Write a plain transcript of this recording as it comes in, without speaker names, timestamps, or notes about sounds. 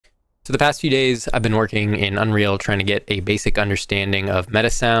So the past few days, I've been working in Unreal trying to get a basic understanding of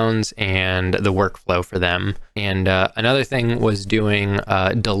MetaSounds and the workflow for them. And another thing was doing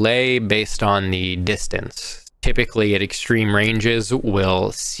delay based on the distance. Typically at extreme ranges,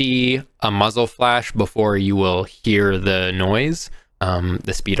 we'll see a muzzle flash before you will hear the noise.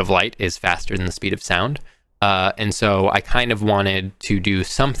 The speed of light is faster than the speed of sound. And so I kind of wanted to do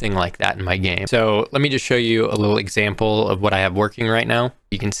something like that in my game. So let me just show you a little example of what I have working right now.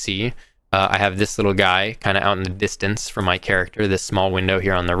 You can see I have this little guy kind of out in the distance from my character, this small window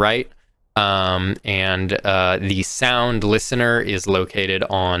here on the right. The sound listener is located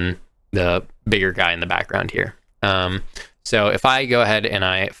on the bigger guy in the background here. So if I go ahead and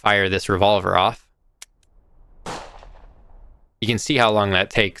I fire this revolver off, you can see how long that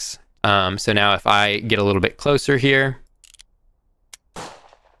takes. So now if I get a little bit closer here,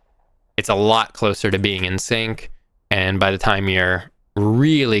 it's a lot closer to being in sync. And by the time you're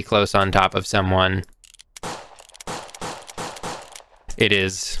really close on top of someone, it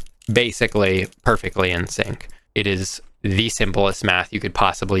is basically perfectly in sync. It is the simplest math you could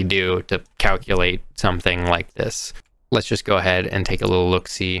possibly do to calculate something like this. Let's just go ahead and take a little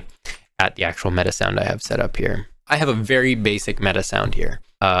look-see at the actual MetaSound I have set up here. I have a very basic MetaSound here.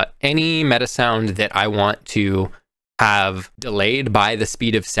 Any MetaSound that I want to have delayed by the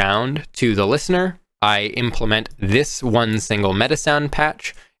speed of sound to the listener, I implement this one single MetaSound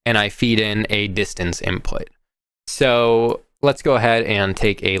patch and I feed in a distance input. So let's go ahead and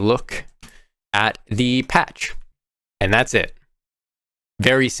take a look at the patch. And that's it.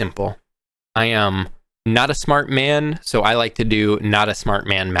 Very simple. I am not a smart man, so I like to do not a smart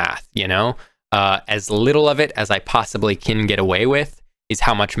man math, you know? As little of it as I possibly can get away with is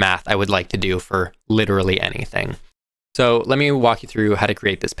how much math I would like to do for literally anything. So let me walk you through how to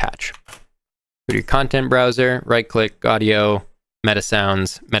create this patch. Go to your content browser, right-click, audio,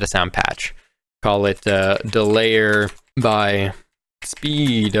 MetaSounds, MetaSound patch. Call it delayer by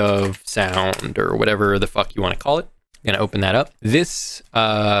speed of sound, or whatever the fuck you want to call it. I'm gonna open that up. This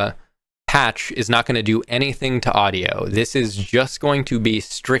patch is not going to do anything to audio. This is just going to be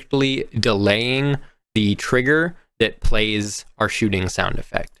strictly delaying the trigger that plays our shooting sound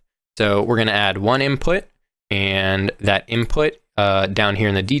effect. So we're going to add one input, and that input down here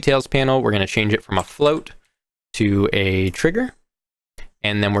in the details panel, we're going to change it from a float to a trigger.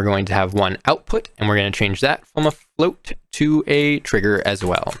 And then we're going to have one output, and we're going to change that from a float to a trigger as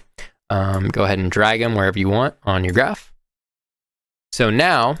well. Go ahead and drag them wherever you want on your graph. So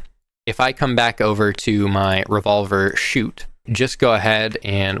now, if I come back over to my revolver shoot, just go ahead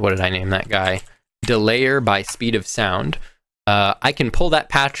and, what did I name that guy? Delayer by speed of sound. I can pull that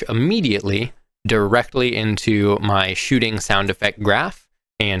patch immediately directly into my shooting sound effect graph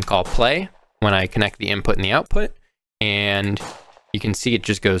and call play when I connect the input and the output. And you can see it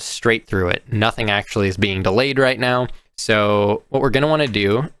just goes straight through it. Nothing actually is being delayed right now. So what we're going to want to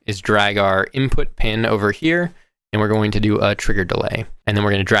do is drag our input pin over here, and we're going to do a trigger delay. And then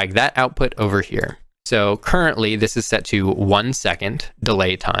we're going to drag that output over here. So currently this is set to 1 second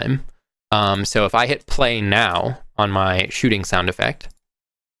delay time. So if I hit play now on my shooting sound effect,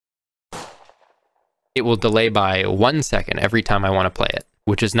 it will delay by 1 second every time I want to play it,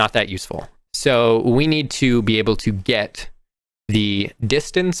 which is not that useful. So we need to be able to get the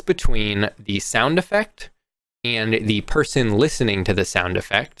distance between the sound effect and the person listening to the sound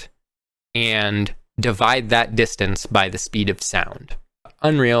effect and divide that distance by the speed of sound.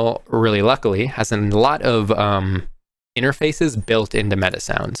 Unreal, really luckily, has a lot of interfaces built into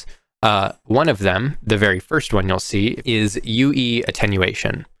MetaSounds. One of them, the very first one you'll see, is UE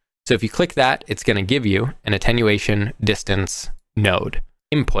attenuation. So if you click that, it's going to give you an attenuation distance node.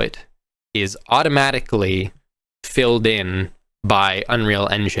 Input is automatically filled in by Unreal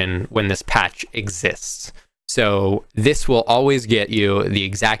Engine when this patch exists. So this will always get you the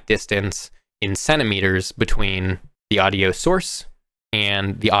exact distance in centimeters between the audio source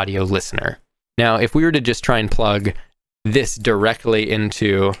and the audio listener. Now, if we were to just try and plug this directly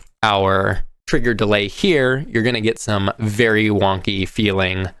into our trigger delay here, you're going to get some very wonky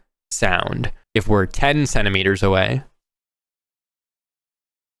feeling sound. If we're 10 centimeters away,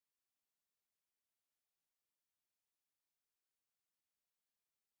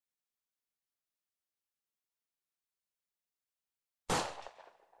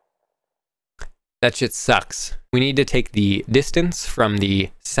 that shit sucks. We need to take the distance from the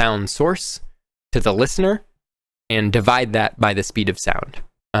sound source to the listener and divide that by the speed of sound.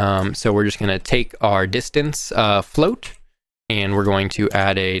 So we're just going to take our distance float, and we're going to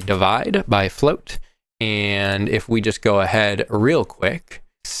add a divide by float. And if we just go ahead real quick,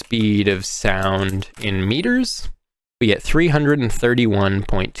 speed of sound in meters, we get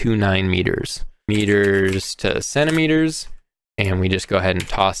 331.29 meters. Meters to centimeters, and we just go ahead and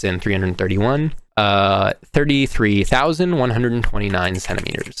toss in 331. 33,129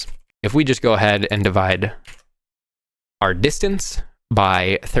 centimeters. If we just go ahead and divide our distance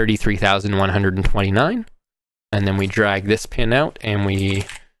by 33,129, and then we drag this pin out and we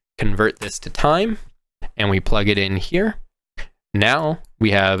convert this to time, and we plug it in here. Now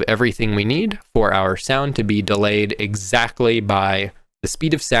we have everything we need for our sound to be delayed exactly by the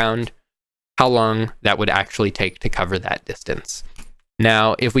speed of sound, how long that would actually take to cover that distance.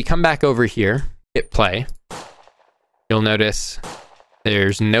 Now, if we come back over here, hit play, you'll notice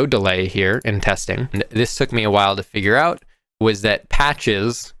there's no delay here in testing. This took me a while to figure out, was that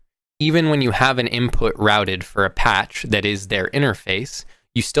patches, even when you have an input routed for a patch that is their interface,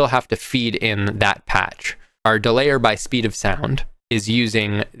 you still have to feed in that patch. Our delayer by speed of sound is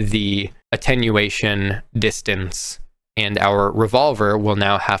using the attenuation distance, and our revolver will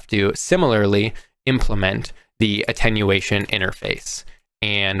now have to similarly implement the attenuation interface.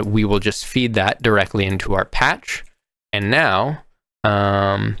 And we will just feed that directly into our patch. And now,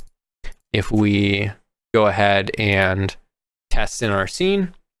 if we go ahead and test in our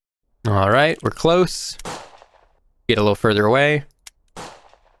scene, all right, we're close. Get a little further away.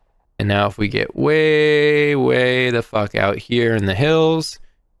 And now if we get way, way the fuck out here in the hills,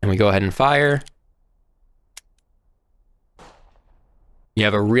 and we go ahead and fire, you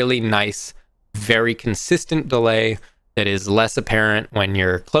have a really nice, very consistent delay that is less apparent when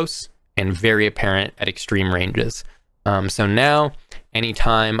you're close and very apparent at extreme ranges. So now,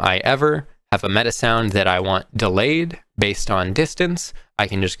 anytime I ever have a meta sound that I want delayed based on distance, I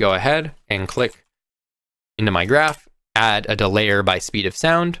can just go ahead and click into my graph, add a delayer by speed of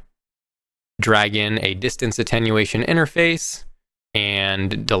sound, drag in a distance attenuation interface,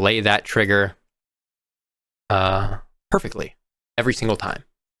 and delay that trigger perfectly every single time.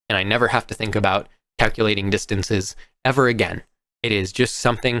 And I never have to think about calculating distances ever again. It is just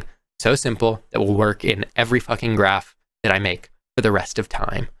something so simple that will work in every fucking graph that I make for the rest of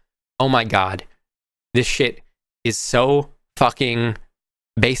time. Oh my God, this shit is so fucking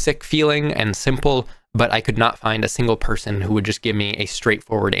basic feeling and simple, but I could not find a single person who would just give me a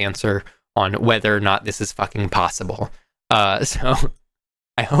straightforward answer on whether or not this is fucking possible. So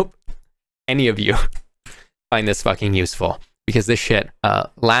I hope any of you find this fucking useful, because this shit,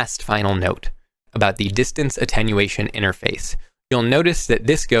 last final note about the distance attenuation interface. You'll notice that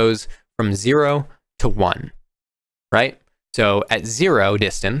this goes from 0 to 1, right? So at 0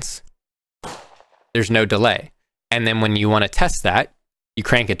 distance, there's no delay. And then when you want to test that, you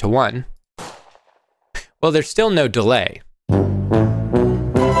crank it to 1. Well, there's still no delay.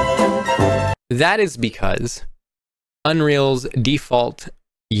 That is because Unreal's default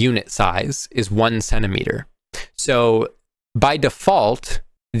unit size is 1 centimeter. So by default,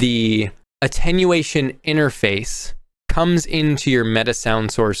 the attenuation interface comes into your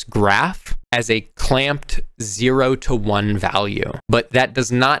MetaSound source graph as a clamped 0 to 1 value. But that does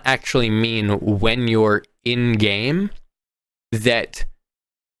not actually mean when you're in game that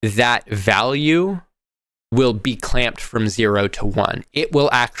that value will be clamped from 0 to 1. It will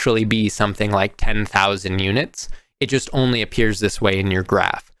actually be something like 10,000 units. It just only appears this way in your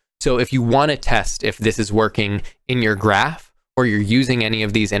graph. So if you want to test if this is working in your graph, or you're using any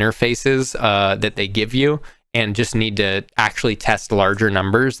of these interfaces that they give you, and just need to actually test larger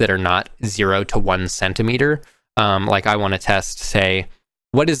numbers that are not 0 to 1 centimeter, like I want to test, say,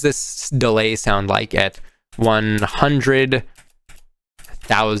 what does this delay sound like at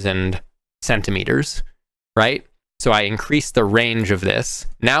 100,000 centimeters, right? So I increase the range of this.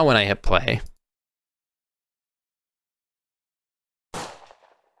 Now when I hit play,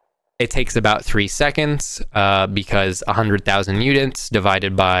 it takes about 3 seconds because 100,000 units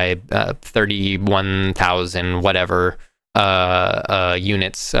divided by 31,000 whatever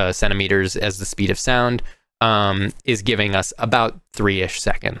units, centimeters as the speed of sound, is giving us about 3-ish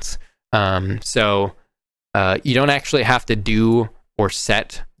seconds. So you don't actually have to do or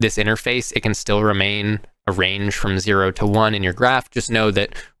set this interface. It can still remain a range from 0 to 1 in your graph. Just know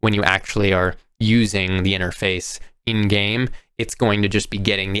that when you actually are using the interface in game, it's going to just be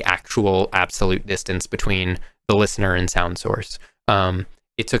getting the actual absolute distance between the listener and sound source.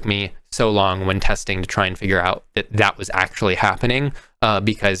 It took me so long when testing to try and figure out that that was actually happening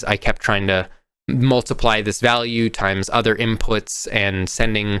because I kept trying to multiply this value times other inputs and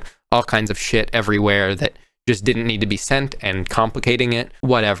sending all kinds of shit everywhere that just didn't need to be sent and complicating it.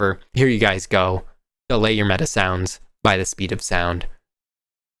 Whatever. Here you guys go. Delay your meta sounds by the speed of sound.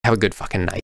 Have a good fucking night.